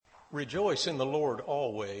Rejoice in the Lord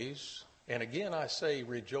always, and again I say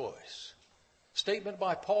rejoice. Statement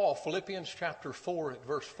by Paul, Philippians chapter 4 at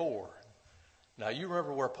verse 4. Now you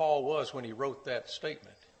remember where Paul was when he wrote that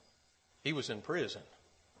statement. He was in prison.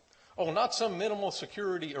 Oh, not some minimal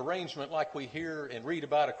security arrangement like we hear and read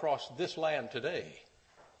about across this land today.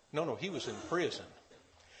 No, he was in prison.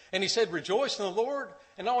 And he said, rejoice in the Lord.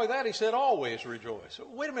 And not only that, he said, always rejoice.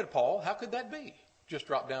 Wait a minute, Paul, how could that be? Just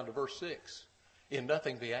drop down to verse 6. In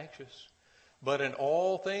nothing be anxious, but in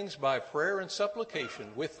all things by prayer and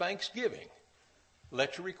supplication with thanksgiving,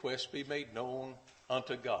 let your requests be made known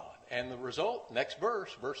unto God. And the result, next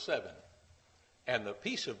verse, verse 7. And the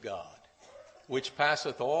peace of God, which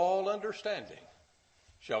passeth all understanding,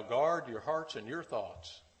 shall guard your hearts and your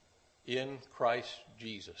thoughts in Christ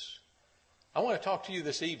Jesus. I want to talk to you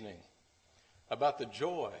this evening about the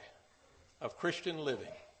joy of Christian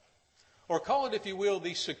living, or call it, if you will,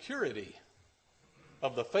 the security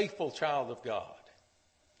of the faithful child of God.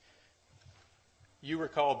 You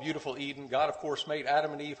recall beautiful Eden. God, of course, made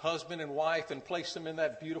Adam and Eve husband and wife and placed them in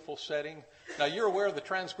that beautiful setting. Now, you're aware of the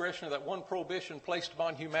transgression of that one prohibition placed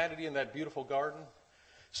upon humanity in that beautiful garden.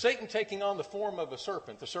 Satan taking on the form of a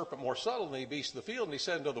serpent, the serpent more subtle than the beast of the field, and he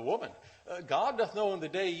said unto the woman, God doth know in the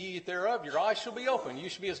day ye eat thereof, your eyes shall be open. You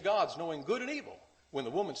shall be as gods, knowing good and evil. When the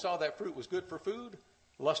woman saw that fruit was good for food,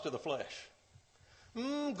 lust of the flesh.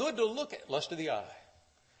 Good to look at, lust of the eye.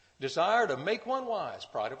 Desire to make one wise,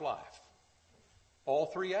 pride of life. All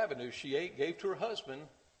three avenues she ate, gave to her husband,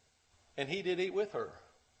 and he did eat with her.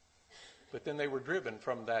 But then they were driven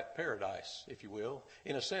from that paradise, if you will.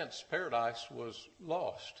 In a sense, paradise was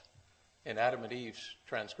lost in Adam and Eve's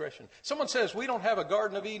transgression. Someone says, we don't have a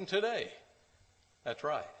Garden of Eden today. That's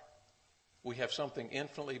right. We have something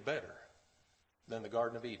infinitely better than the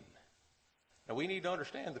Garden of Eden. Now, we need to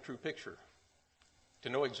understand the true picture to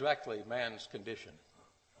know exactly man's condition.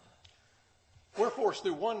 Wherefore,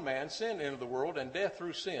 through one man sin entered the world, and death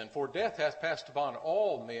through sin. For death hath passed upon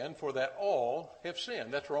all men, for that all have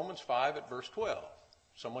sinned. That's Romans 5 at verse 12.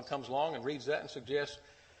 Someone comes along and reads that and suggests,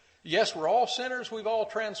 yes, we're all sinners. We've all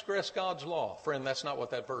transgressed God's law. Friend, that's not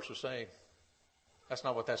what that verse is saying. That's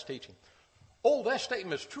not what that's teaching. Oh, that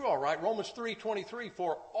statement is true, all right. Romans 3:23,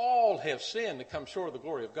 for all have sinned and come short of the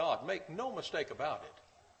glory of God. Make no mistake about it.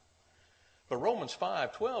 But Romans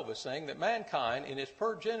 5:12 is saying that mankind, in its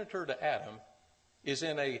progenitor to Adam, is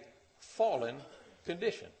in a fallen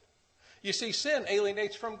condition. You see, sin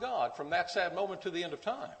alienates from God from that sad moment to the end of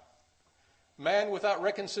time. Man without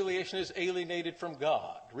reconciliation is alienated from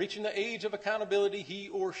God. Reaching the age of accountability, he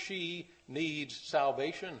or she needs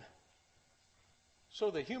salvation.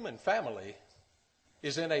 So the human family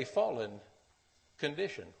is in a fallen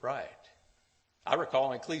condition, right? I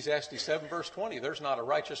recall in Ecclesiastes 7 verse 20, there's not a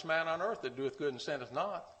righteous man on earth that doeth good and sinneth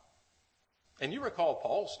not. And you recall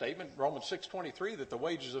Paul's statement, Romans 6:23, that the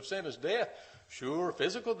wages of sin is death. Sure,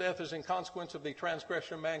 physical death is in consequence of the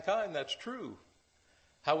transgression of mankind. That's true.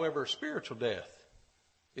 However, spiritual death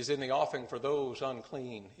is in the offering for those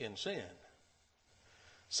unclean in sin.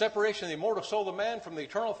 Separation of the immortal soul of man from the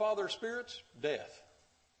eternal Father of spirits, death.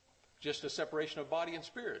 Just as separation of body and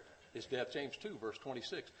spirit is death, James 2, verse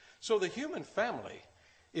 26. So the human family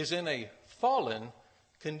is in a fallen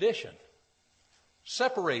condition,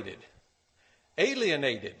 separated,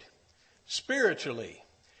 alienated, spiritually,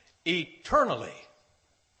 eternally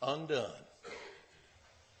undone.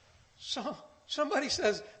 So somebody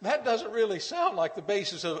says, that doesn't really sound like the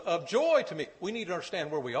basis of joy to me. We need to understand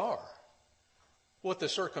where we are, what the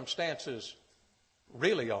circumstances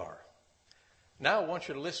really are. Now I want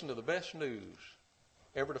you to listen to the best news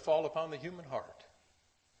ever to fall upon the human heart.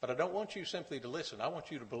 But I don't want you simply to listen. I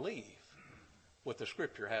want you to believe what the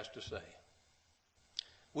Scripture has to say.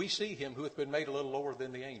 We see him who hath been made a little lower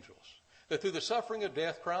than the angels, that through the suffering of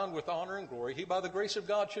death, crowned with honor and glory, he by the grace of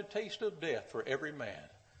God should taste of death for every man.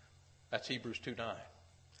 That's Hebrews 2:9.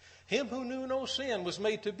 Him who knew no sin was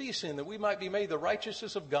made to be sin, that we might be made the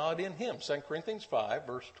righteousness of God in him. 2 Corinthians 5,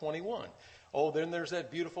 verse 21. Oh, then there's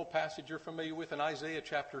that beautiful passage you're familiar with in Isaiah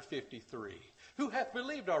chapter 53. Who hath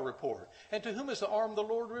believed our report? And to whom is the arm of the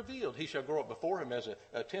Lord revealed? He shall grow up before him as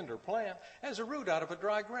a tender plant, as a root out of a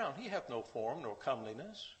dry ground. He hath no form nor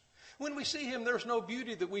comeliness. When we see him, there's no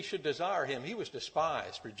beauty that we should desire him. He was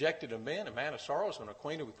despised, rejected of men, a man of sorrows and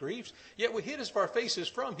acquainted with griefs. Yet we hid our faces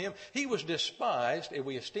from him. He was despised, and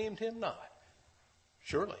we esteemed him not.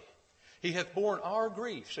 Surely he hath borne our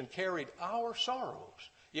griefs and carried our sorrows.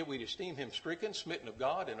 Yet we esteem him stricken, smitten of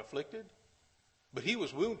God, and afflicted. But he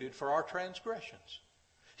was wounded for our transgressions.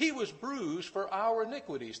 He was bruised for our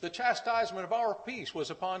iniquities. The chastisement of our peace was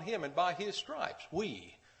upon him, and by his stripes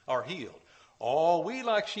we are healed. All we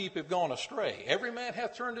like sheep have gone astray. Every man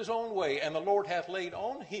hath turned his own way, and the Lord hath laid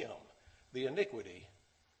on him the iniquity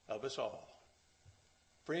of us all.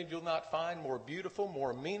 Friend, you'll not find more beautiful,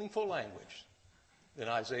 more meaningful language than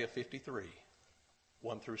Isaiah 53,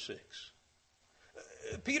 1 through 6.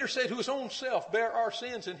 Peter said, who his own self bare our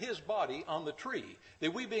sins in his body on the tree,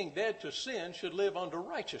 that we being dead to sin should live unto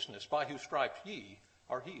righteousness, by whose stripes ye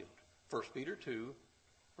are healed. 1 Peter 2,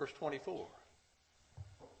 verse 24.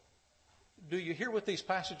 Do you hear what these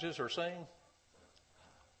passages are saying?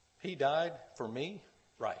 He died for me?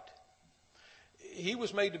 Right. He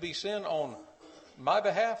was made to be sin on my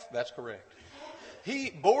behalf? That's correct. He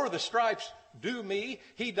bore the stripes due me.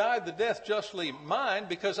 He died the death justly mine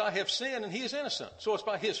because I have sinned and he is innocent. So it's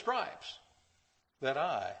by his stripes that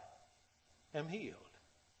I am healed.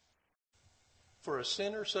 For a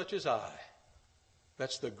sinner such as I,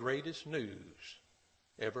 that's the greatest news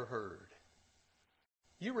ever heard.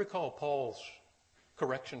 You recall Paul's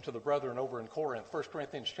correction to the brethren over in Corinth, 1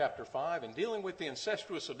 Corinthians chapter 5, and dealing with the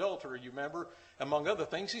incestuous adulterer, you remember, among other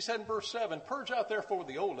things, he said in verse 7, purge out therefore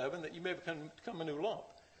the old leaven, that you may become a new lump,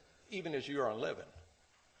 even as you are unleavened.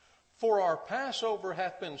 For our Passover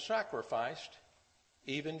hath been sacrificed,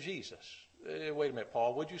 even Jesus. Wait a minute,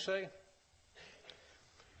 Paul, what'd you say?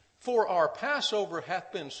 For our Passover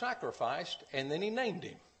hath been sacrificed, and then he named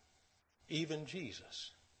him, even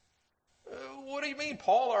Jesus. What do you mean,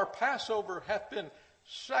 Paul? Our Passover hath been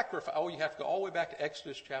sacrificed. Oh, you have to go all the way back to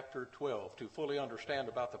Exodus chapter 12 to fully understand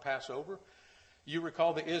about the Passover. You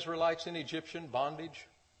recall the Israelites in Egyptian bondage.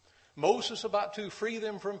 Moses about to free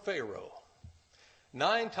them from Pharaoh.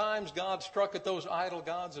 9 times God struck at those idol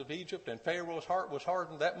gods of Egypt, and Pharaoh's heart was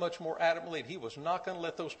hardened that much more adamantly, and he was not going to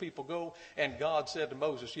let those people go. And God said to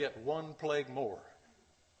Moses, yet 1 plague more.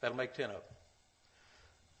 That'll make 10 of them.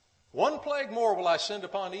 1 plague more will I send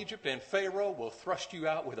upon Egypt, and Pharaoh will thrust you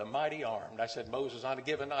out with a mighty arm. And I said, Moses, on a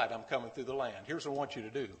given night, I'm coming through the land. Here's what I want you to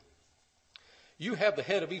do. You have the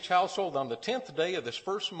head of each household on the 10th day of this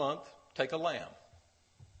first month, take a lamb,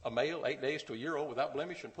 a male, 8 days to a year old, without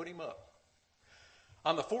blemish, and put him up.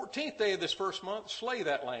 On the 14th day of this first month, slay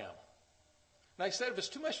that lamb. And I said, if it's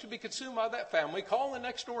too much to be consumed by that family, call the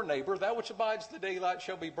next door neighbor. That which abides the daylight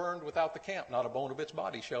shall be burned without the camp. Not a bone of its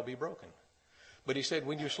body shall be broken. But he said,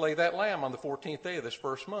 when you slay that lamb on the 14th day of this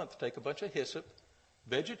first month, take a bunch of hyssop,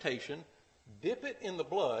 vegetation, dip it in the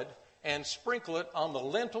blood, and sprinkle it on the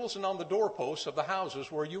lintels and on the doorposts of the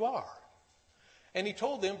houses where you are. And he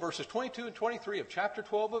told them, verses 22 and 23 of chapter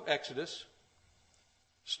 12 of Exodus,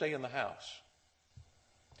 stay in the house.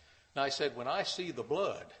 Now I said, when I see the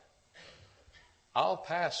blood, I'll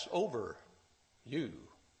pass over you.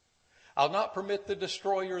 I'll not permit the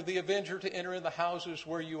destroyer, the avenger, to enter in the houses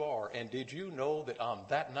where you are. And did you know that on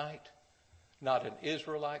that night, not an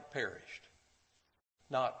Israelite perished?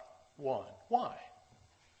 Not one. Why?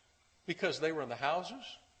 Because they were in the houses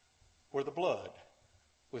where the blood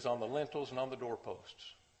was on the lintels and on the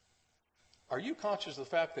doorposts. Are you conscious of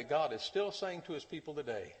the fact that God is still saying to his people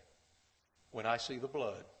today, when I see the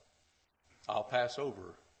blood, I'll pass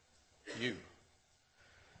over you?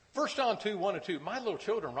 1 John 2, 1 and 2, my little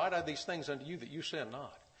children, write I these things unto you that you sin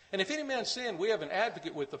not. And if any man sin, we have an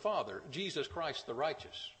advocate with the Father, Jesus Christ the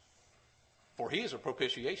righteous. For he is a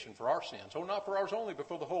propitiation for our sins. Oh, not for ours only, but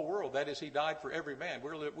for the whole world. That is, he died for every man.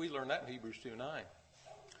 We learn that in Hebrews 2, 9.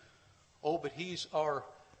 Oh, but he's our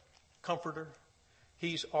comforter.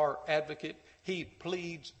 He's our advocate. He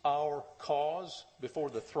pleads our cause before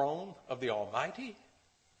the throne of the Almighty.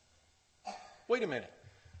 Wait a minute.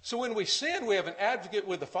 So when we sin, we have an advocate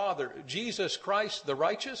with the Father, Jesus Christ the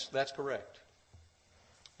righteous? That's correct.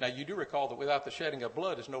 Now you do recall that without the shedding of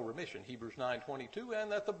blood is no remission, Hebrews 9:22,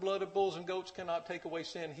 and that the blood of bulls and goats cannot take away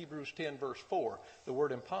sin, Hebrews 10 verse 4. The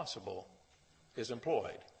word impossible is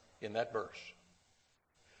employed in that verse.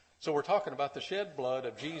 So we're talking about the shed blood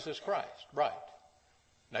of Jesus Christ, right?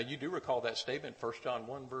 Now you do recall that statement, 1 John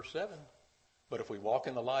 1 verse 7. But if we walk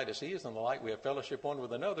in the light as he is in the light, we have fellowship one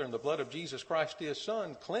with another, and the blood of Jesus Christ, his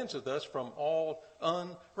Son, cleanseth us from all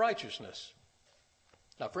unrighteousness.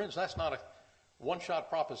 Now, friends, that's not a one-shot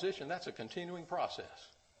proposition. That's a continuing process.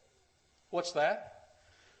 What's that?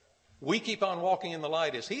 We keep on walking in the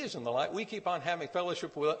light as he is in the light. We keep on having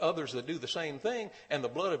fellowship with others that do the same thing, and the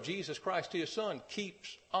blood of Jesus Christ, his Son,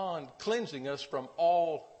 keeps on cleansing us from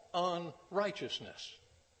all unrighteousness.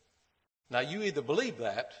 Now, you either believe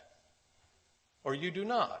that, or you do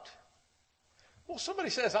not. Well, somebody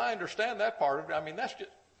says, I understand that part of it. I mean, that's just,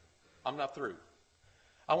 I'm not through.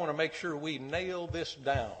 I want to make sure we nail this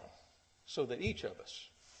down so that each of us,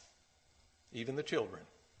 even the children,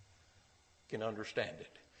 can understand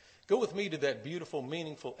it. Go with me to that beautiful,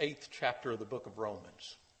 meaningful 8th chapter of the book of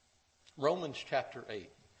Romans. Romans chapter 8.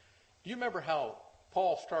 Do you remember how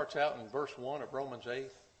Paul starts out in verse 1 of Romans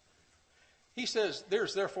 8? He says,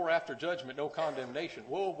 there's therefore after judgment no condemnation.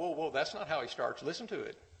 Whoa. That's not how he starts. Listen to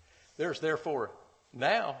it. There's therefore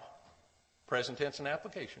now, present tense and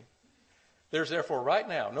application. There's therefore right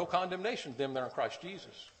now no condemnation to them that are in Christ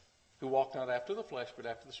Jesus, who walk not after the flesh, but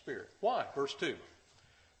after the Spirit. Why? Verse 2.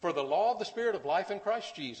 For the law of the Spirit of life in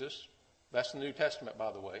Christ Jesus, that's the New Testament,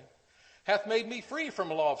 by the way, hath made me free from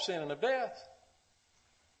the law of sin and of death.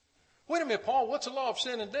 Wait a minute, Paul, what's the law of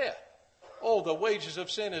sin and death? Oh, the wages of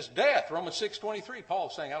sin is death. Romans 6:23.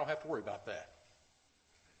 Paul's saying I don't have to worry about that.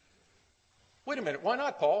 Wait a minute, why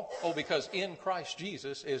not, Paul? Oh, because in Christ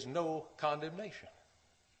Jesus is no condemnation.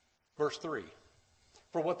 Verse 3.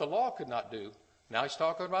 For what the law could not do, now he's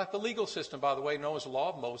talking about the legal system, by the way, known as the law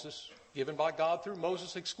of Moses, given by God through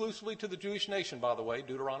Moses exclusively to the Jewish nation, by the way,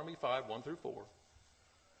 Deuteronomy 5, 1 through 4.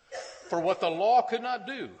 For what the law could not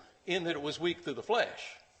do, in that it was weak through the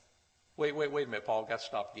flesh. Wait a minute, Paul, got to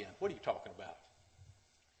stop again. What are you talking about?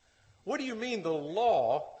 What do you mean the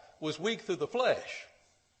law was weak through the flesh?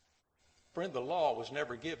 Friend, the law was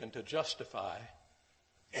never given to justify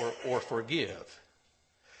or forgive.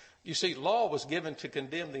 You see, law was given to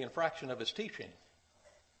condemn the infraction of its teaching,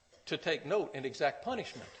 to take note and exact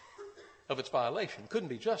punishment of its violation. Couldn't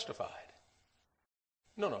be justified.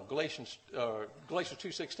 No, Galatians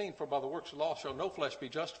 2:16, for by the works of the law shall no flesh be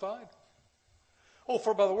justified. Oh,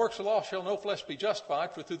 for by the works of the law shall no flesh be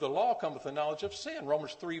justified, for through the law cometh the knowledge of sin.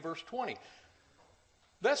 Romans 3, verse 20.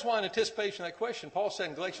 That's why in anticipation of that question, Paul said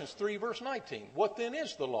in Galatians 3, verse 19, what then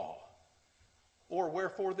is the law? Or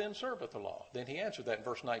wherefore then serveth the law? Then he answered that in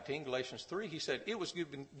verse 19, Galatians 3. He said, it was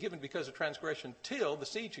given because of transgression till the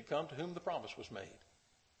seed should come to whom the promise was made.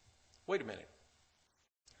 Wait a minute.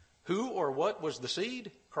 Who or what was the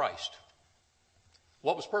seed? Christ.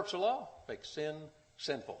 What was the purpose of the law? Make sin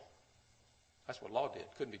sinful. That's what law did.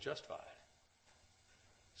 Couldn't be justified.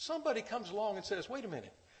 Somebody comes along and says, wait a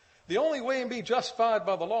minute. The only way to be justified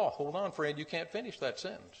by the law. Hold on, friend. You can't finish that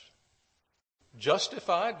sentence.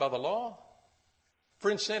 Justified by the law?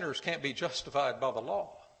 Friend, sinners can't be justified by the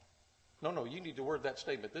law. No, you need to word that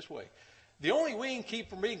statement this way. The only way you can keep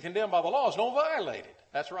from being condemned by the law is don't violate it.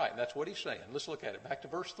 That's right. That's what he's saying. Let's look at it. Back to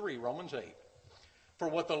verse 3, Romans 8. For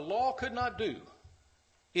what the law could not do,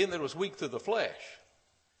 in that it was weak through the flesh,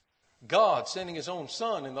 God, sending his own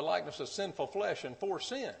Son in the likeness of sinful flesh and for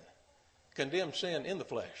sin, condemned sin in the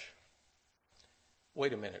flesh.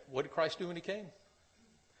 Wait a minute. What did Christ do when he came?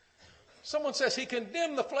 Someone says he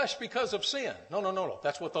condemned the flesh because of sin. No.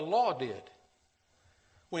 That's what the law did.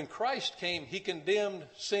 When Christ came, he condemned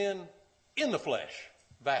sin in the flesh.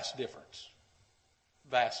 Vast difference.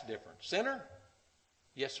 Vast difference. Sinner?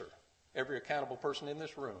 Yes, sir. Every accountable person in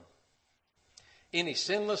this room. Any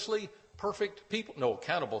sinlessly perfect people? No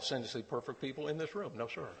accountable sinlessly perfect people in this room. No,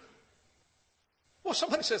 sir. Well,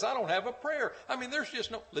 somebody says, I don't have a prayer. There's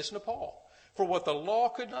just no... Listen to Paul. For what the law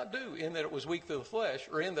could not do, in that it was weak through the flesh,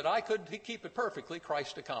 or in that I could keep it perfectly,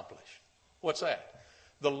 Christ accomplished. What's that?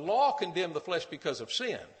 The law condemned the flesh because of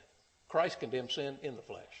sin. Christ condemned sin in the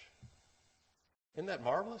flesh. Isn't that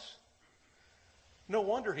marvelous? No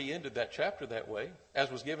wonder he ended that chapter that way,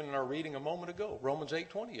 as was given in our reading a moment ago. Romans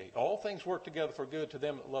 8:28. All things work together for good to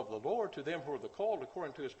them that love the Lord, to them who are the called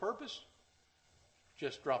according to his purpose.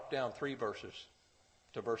 Just drop down 3 verses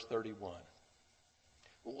to verse 31.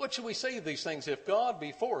 What should we say to these things? If God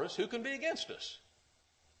be for us, who can be against us?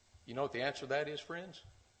 You know what the answer to that is, friends?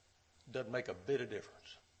 It doesn't make a bit of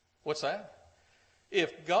difference. What's that?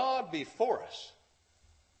 If God be for us,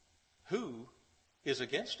 who is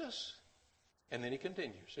against us? And then he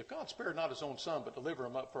continues. If God spared not his own Son, but delivered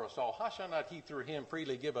him up for us all, how shall not he through him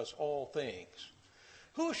freely give us all things?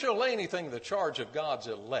 Who shall lay anything to the charge of God's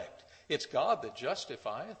elect? It's God that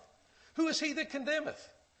justifieth. Who is he that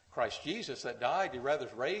condemneth? Christ Jesus that died, he rather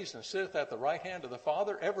is raised and sitteth at the right hand of the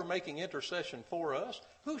Father, ever making intercession for us.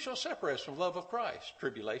 Who shall separate us from love of Christ?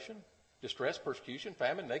 Tribulation, distress, persecution,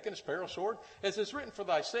 famine, nakedness, peril, sword. As is written, for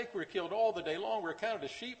thy sake we are killed all the day long. We are counted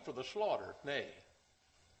as sheep for the slaughter. Nay,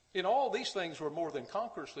 in all these things we're more than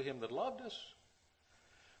conquerors to him that loved us.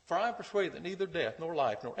 For I am persuaded that neither death, nor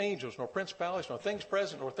life, nor angels, nor principalities, nor things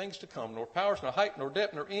present, nor things to come, nor powers, nor height, nor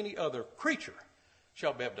depth, nor any other creature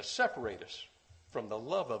shall be able to separate us from the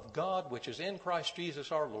love of God which is in Christ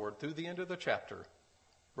Jesus our Lord, through the end of the chapter,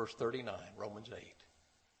 verse 39, Romans 8.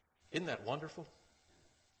 Isn't that wonderful?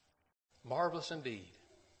 Marvelous indeed.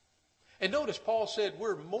 And notice Paul said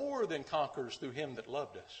we're more than conquerors through him that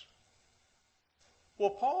loved us. Well,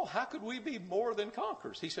 Paul, how could we be more than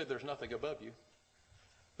conquerors? He said there's nothing above you.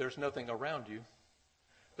 There's nothing around you.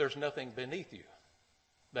 There's nothing beneath you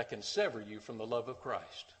that can sever you from the love of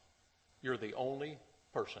Christ. You're the only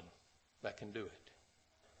person that can do it.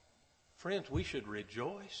 Friends, we should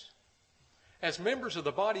rejoice. As members of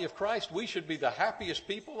the body of Christ, we should be the happiest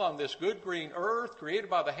people on this good green earth, created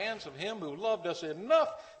by the hands of Him who loved us enough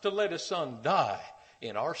to let His Son die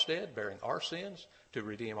in our stead, bearing our sins to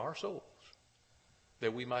redeem our souls,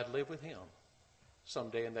 that we might live with Him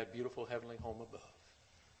someday in that beautiful heavenly home above.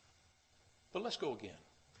 But let's go again.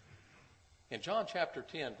 In John chapter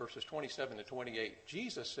 10, verses 27 to 28,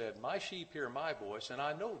 Jesus said, "My sheep hear my voice, and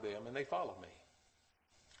I know them, and they follow me.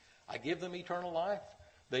 I give them eternal life.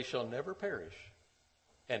 They shall never perish,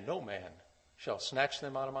 and no man shall snatch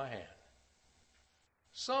them out of my hand."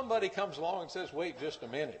 Somebody comes along and says, "Wait just a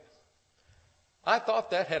minute. I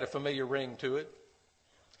thought that had a familiar ring to it.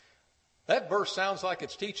 That verse sounds like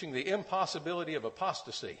it's teaching the impossibility of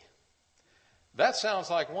apostasy. That sounds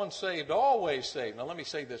like once saved, always saved." Now let me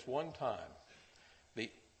say this one time. The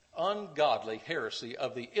ungodly heresy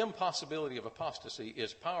of the impossibility of apostasy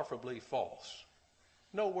is powerfully false.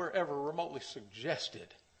 Nowhere ever remotely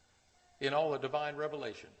suggested in all the divine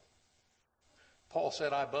revelation. Paul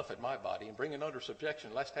said, "I buffet my body and bring it under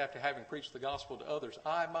subjection, lest after having preached the gospel to others,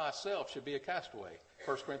 I myself should be a castaway."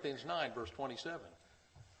 1 Corinthians 9, verse 27.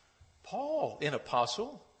 Paul, an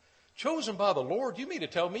apostle, chosen by the Lord, you mean to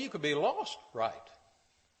tell me you could be lost? Right.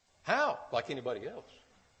 How? Like anybody else.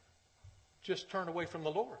 Just turn away from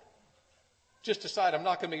the Lord. Just decide I'm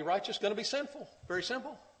not going to be righteous, going to be sinful. Very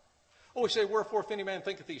simple. Oh, we say, "Wherefore, if any man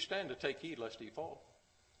thinketh he stand, to take heed lest he fall."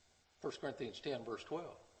 1 Corinthians 10, verse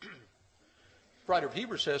 12. The writer of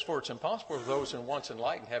Hebrews says, "For it's impossible for those who once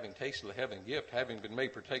enlightened, having tasted the heavenly gift, having been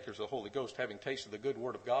made partakers of the Holy Ghost, having tasted the good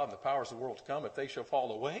word of God and the powers of the world to come, if they shall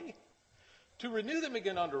fall away, to renew them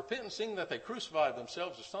again unto repentance, seeing that they crucified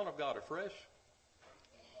themselves, the Son of God afresh,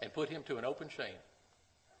 and put Him to an open shame."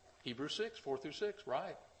 Hebrews 6, 4 through 6,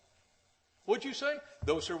 right. What'd you say?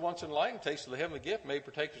 Those who are once enlightened, tasted the heavenly gift, made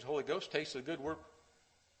partakers of the Holy Ghost, tasted the good word.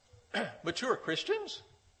 Mature Christians?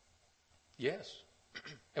 Yes.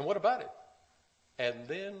 And what about it? And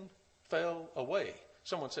then fell away.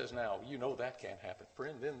 Someone says, "Now, you know that can't happen."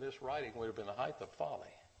 Friend, then this writing would have been the height of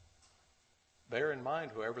folly. Bear in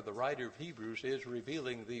mind, however, the writer of Hebrews is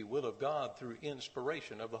revealing the will of God through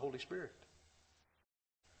inspiration of the Holy Spirit.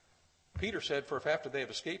 Peter said, "For if after they have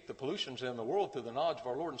escaped the pollutions in the world through the knowledge of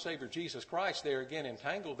our Lord and Savior Jesus Christ, they are again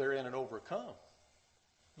entangled therein and overcome.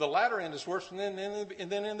 The latter end is worse than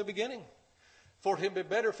in the beginning. For it had been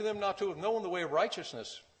better for them not to have known the way of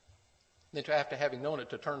righteousness than to after having known it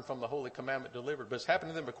to turn from the holy commandment delivered. But it's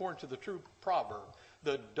happened to them according to the true proverb.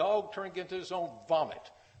 The dog turned into his own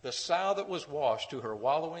vomit. The sow that was washed to her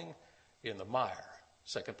wallowing in the mire."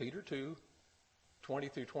 2 Peter 2, 20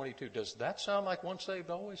 through 22. Does that sound like once saved,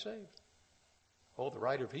 always saved? Oh, the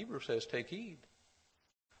writer of Hebrews says, "Take heed,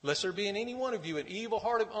 lest there be in any one of you an evil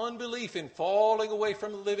heart of unbelief in falling away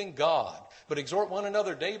from the living God. But exhort one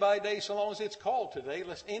another day by day, so long as it's called today,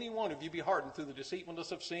 lest any one of you be hardened through the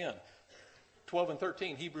deceitfulness of sin." 12 and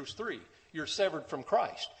 13, Hebrews 3. You're severed from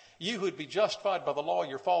Christ. You who would be justified by the law,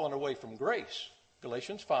 you're fallen away from grace.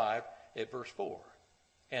 Galatians 5 at verse 4.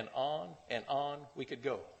 And on we could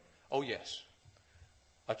go. Oh, yes.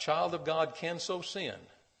 A child of God can so sin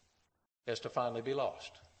as to finally be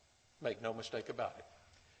lost. Make no mistake about it.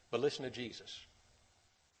 But listen to Jesus.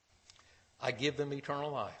 "I give them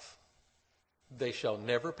eternal life. They shall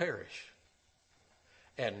never perish,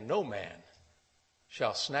 and no man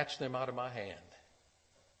shall snatch them out of my hand."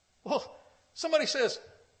 Well, somebody says,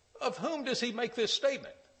 of whom does he make this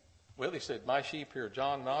statement? Well, he said, "My sheep hear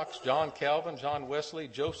John Knox, John Calvin, John Wesley,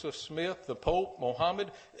 Joseph Smith, the Pope,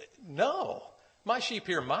 Mohammed." No, my sheep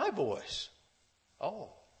hear my voice.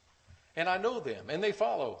 Oh, and I know them, and they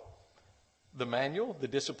follow the manual, the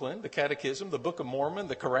discipline, the catechism, the Book of Mormon,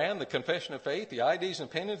 the Quran, the Confession of Faith, the IDs and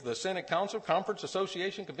opinions, the Senate Council, Conference,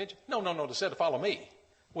 Association, Convention. No, they said to follow me.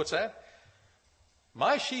 What's that?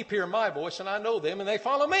 "My sheep hear my voice, and I know them, and they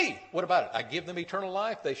follow me." What about it? "I give them eternal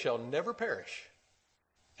life. They shall never perish,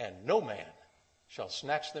 and no man shall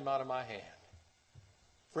snatch them out of my hand."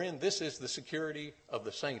 Friend, this is the security of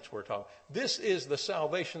the saints we're talking. This is the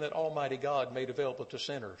salvation that Almighty God made available to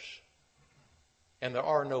sinners. And there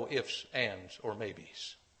are no ifs, ands, or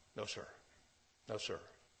maybes. No, sir. No, sir.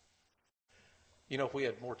 You know, if we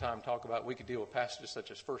had more time to talk about it, we could deal with passages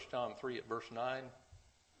such as 1 John 3 at verse 9.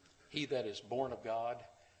 "He that is born of God,"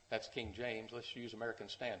 that's King James, let's use American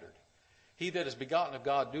Standard. "He that is begotten of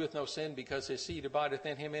God doeth no sin, because his seed abideth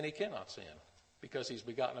in him, and he cannot sin, because he's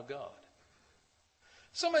begotten of God."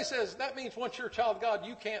 Somebody says, that means once you're a child of God,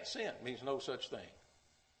 you can't sin. It means no such thing.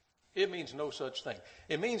 It means no such thing.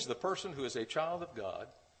 It means the person who is a child of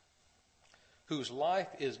God, whose life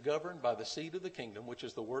is governed by the seed of the kingdom, which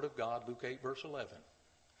is the word of God, Luke 8, verse 11,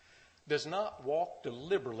 does not walk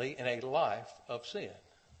deliberately in a life of sin.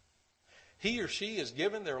 He or she has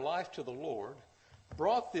given their life to the Lord,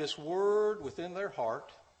 brought this word within their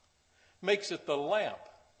heart, makes it the lamp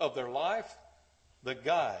of their life, the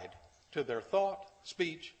guide to their thought,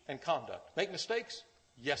 speech, and conduct. Make mistakes?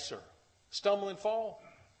 Yes, sir. Stumble and fall?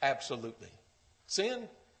 Absolutely. Sin?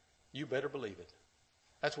 You better believe it.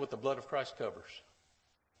 That's what the blood of Christ covers.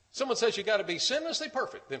 Someone says you got to be sinlessly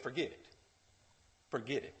perfect, then forget it.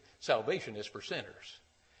 Forget it. Salvation is for sinners.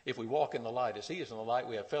 If we walk in the light as he is in the light,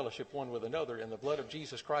 we have fellowship one with another, and the blood of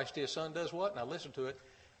Jesus Christ, his son, does what? Now listen to it.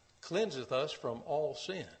 Cleanseth us from all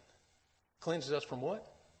sin. Cleanses us from what?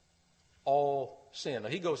 All sin. Now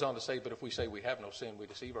he goes on to say, but if we say we have no sin, we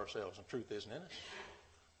deceive ourselves, and truth isn't in us.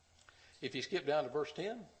 If you skip down to verse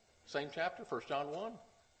 10, same chapter, 1 John 1.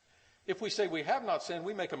 If we say we have not sinned,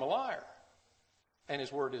 we make him a liar, and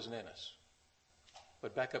his word isn't in us.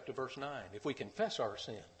 But back up to verse 9. If we confess our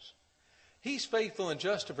sins, he's faithful and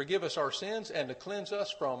just to forgive us our sins and to cleanse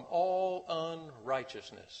us from all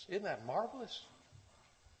unrighteousness. Isn't that marvelous?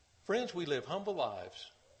 Friends, we live humble lives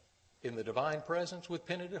in the divine presence with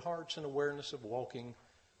penitent hearts and awareness of walking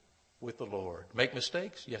with the Lord. Make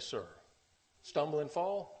mistakes? Yes, sir. Stumble and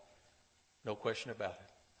fall? No question about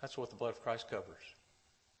it. That's what the blood of Christ covers.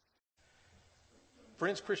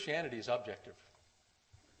 Friends, Christianity is objective.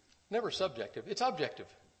 Never subjective. It's objective.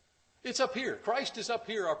 It's up here. Christ is up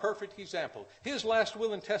here, our perfect example. His last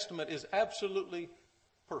will and testament is absolutely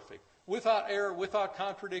perfect. Without error, without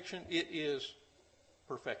contradiction, it is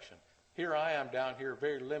perfection. Here I am down here,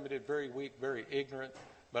 very limited, very weak, very ignorant,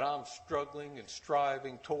 but I'm struggling and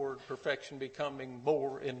striving toward perfection, becoming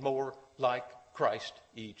more and more like Christ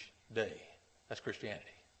each day. That's Christianity.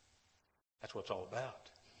 That's what it's all about.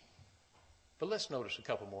 But let's notice a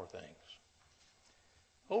couple more things.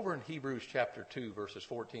 Over in Hebrews chapter 2, verses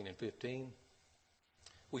 14 and 15,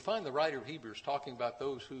 we find the writer of Hebrews talking about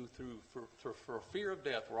those who, for fear of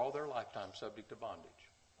death, were all their lifetime subject to bondage.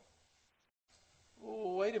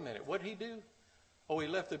 Oh, wait a minute. What did he do? Oh, he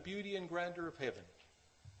left the beauty and grandeur of heaven,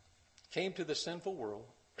 came to the sinful world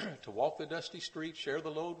to walk the dusty streets, share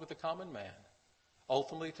the load with the common man,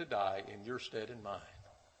 ultimately to die in your stead and mine.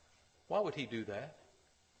 Why would he do that?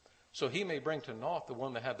 So he may bring to naught the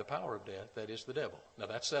one that had the power of death, that is the devil. Now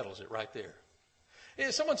that settles it right there.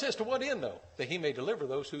 Someone says, to what end, though? That he may deliver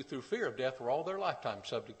those who through fear of death were all their lifetime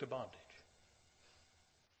subject to bondage.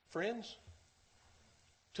 Friends,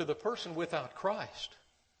 to the person without Christ,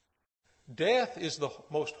 death is the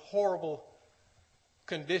most horrible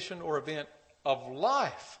condition or event of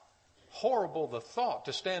life. Horrible the thought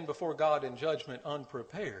to stand before God in judgment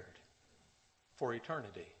unprepared for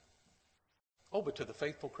eternity. Oh, but to the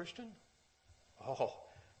faithful Christian,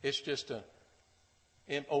 it's just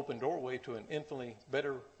an open doorway to an infinitely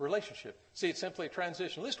better relationship. See, it's simply a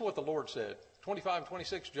transition. Listen to what the Lord said. 25 and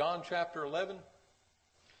 26, John chapter 11.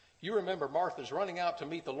 You remember Martha's running out to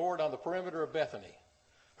meet the Lord on the perimeter of Bethany.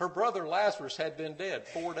 Her brother Lazarus had been dead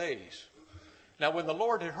 4 days. Now, when the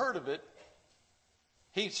Lord had heard of it,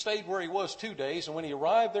 he stayed where he was 2 days, and when he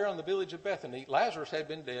arrived there in the village of Bethany, Lazarus had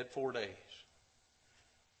been dead 4 days.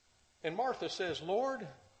 And Martha says, Lord,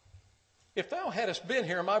 if thou hadst been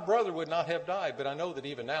here, my brother would not have died. But I know that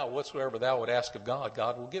even now, whatsoever thou would ask of God,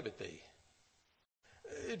 God will give it thee.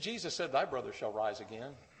 Jesus said, thy brother shall rise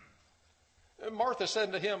again. Martha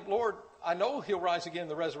said to him, Lord, I know he'll rise again in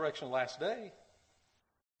the resurrection last day.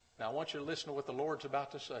 Now I want you to listen to what the Lord's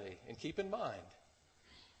about to say. And keep in mind,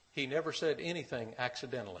 he never said anything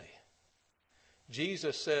accidentally.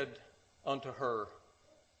 Jesus said unto her,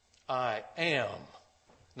 I am.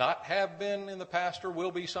 Not have been in the past or will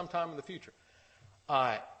be sometime in the future.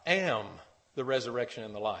 I am the resurrection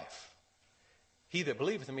and the life. He that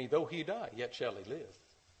believeth in me, though he die, yet shall he live.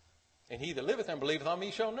 And he that liveth and believeth on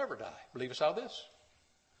me shall never die. Believest thou this?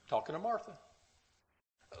 Talking to Martha.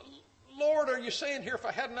 Lord, are you saying here if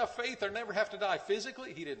I had enough faith I'd never have to die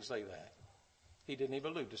physically? He didn't say that. He didn't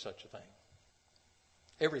even allude to such a thing.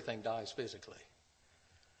 Everything dies physically.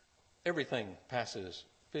 Everything passes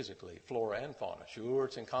physically, flora and fauna. Sure,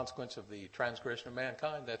 it's in consequence of the transgression of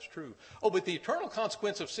mankind. That's true. Oh, but the eternal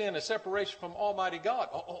consequence of sin is separation from Almighty God.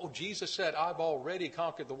 Jesus said, I've already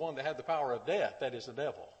conquered the one that had the power of death. That is the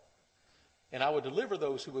devil. And I would deliver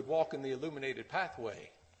those who would walk in the illuminated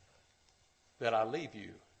pathway, that I leave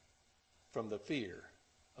you from the fear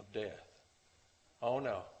of death. Oh,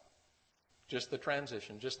 no. Just the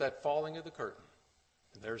transition, just that falling of the curtain.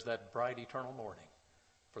 And there's that bright eternal morning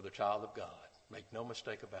for the child of God. Make no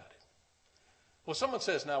mistake about it. Well, someone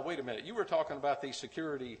says, now, wait a minute. You were talking about the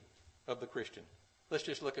security of the Christian. Let's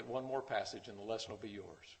just look at one more passage and the lesson will be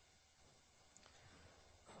yours.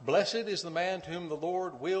 Blessed is the man to whom the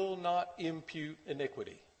Lord will not impute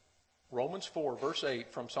iniquity. Romans 4, verse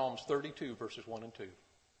 8 from Psalms 32, verses 1 and 2.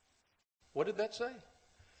 What did that say?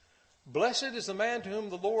 Blessed is the man to whom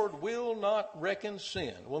the Lord will not reckon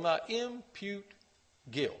sin, will not impute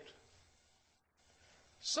guilt.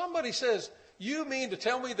 Somebody says, you mean to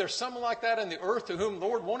tell me there's someone like that in the earth to whom the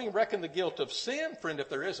Lord won't even reckon the guilt of sin? Friend, if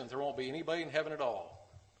there isn't, there won't be anybody in heaven at all.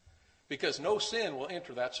 Because no sin will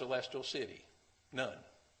enter that celestial city. None.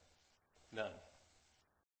 None.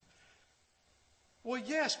 Well,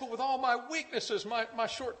 yes, but with all my weaknesses, my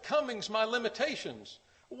shortcomings, my limitations,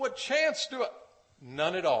 what chance do I...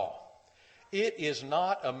 None at all. It is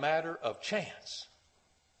not a matter of chance,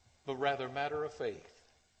 but rather a matter of faith.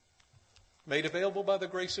 Made available by the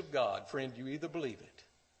grace of God. Friend, you either believe it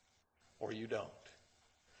or you don't.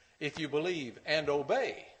 If you believe and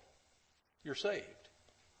obey, you're saved.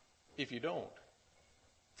 If you don't,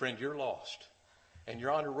 friend, you're lost. And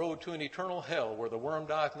you're on the road to an eternal hell where the worm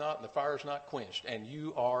dieth not and the fire is not quenched, and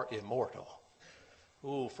you are immortal.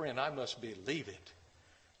 Oh, friend, I must believe it.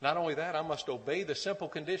 Not only that, I must obey the simple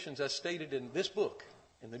conditions as stated in this book,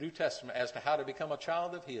 in the New Testament, as to how to become a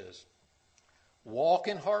child of His. Walk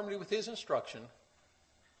in harmony with His instruction,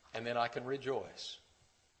 and then I can rejoice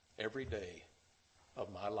every day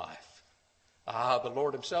of my life. The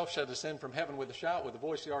Lord Himself shall descend from heaven with a shout, with the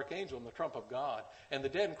voice of the archangel and the trump of God. And the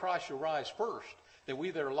dead in Christ shall rise first. Then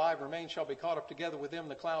we that are alive remain shall be caught up together with them in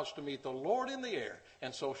the clouds to meet the Lord in the air.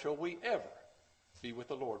 And so shall we ever be with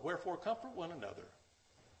the Lord. Wherefore comfort one another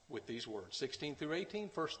with these words. 16 through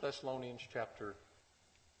 18, 1 Thessalonians chapter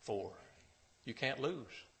 4. You can't lose.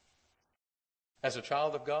 As a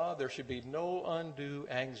child of God, there should be no undue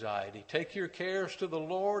anxiety. Take your cares to the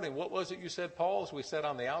Lord. And what was it you said, Paul, as we said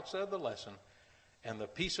on the outset of the lesson? And the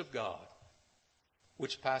peace of God,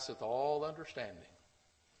 which passeth all understanding,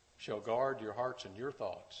 shall guard your hearts and your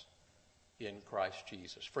thoughts in Christ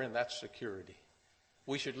Jesus. Friend, that's security.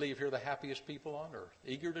 We should leave here the happiest people on earth,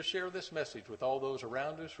 eager to share this message with all those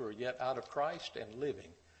around us who are yet out of Christ and living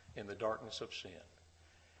in the darkness of sin.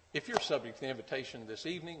 If you're subject to the invitation this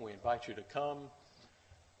evening, we invite you to come.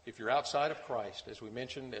 If you're outside of Christ, as we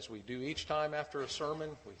mentioned, as we do each time after a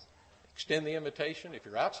sermon, we extend the invitation. If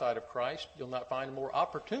you're outside of Christ, you'll not find a more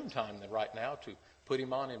opportune time than right now to put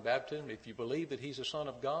Him on in baptism. If you believe that He's a Son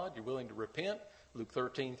of God, you're willing to repent, Luke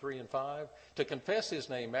 13, 3 and 5. To confess His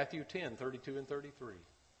name, Matthew 10, 32 and 33.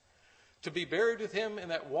 To be buried with Him in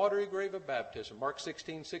that watery grave of baptism, Mark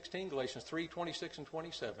 16, 16, Galatians 3, 26 and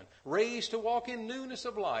 27. Raised to walk in newness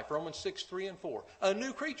of life, Romans 6, 3 and 4. A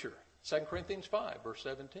new creature, 2 Corinthians 5, verse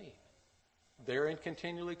 17. Therein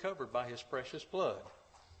continually covered by His precious blood,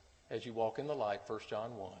 as you walk in the light, 1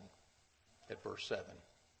 John 1, at verse 7.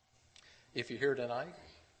 If you're here tonight,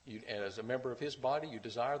 as a member of His body, you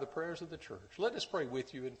desire the prayers of the church, let us pray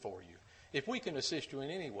with you and for you. If we can assist you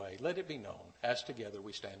in any way, let it be known as together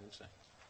we stand and sing.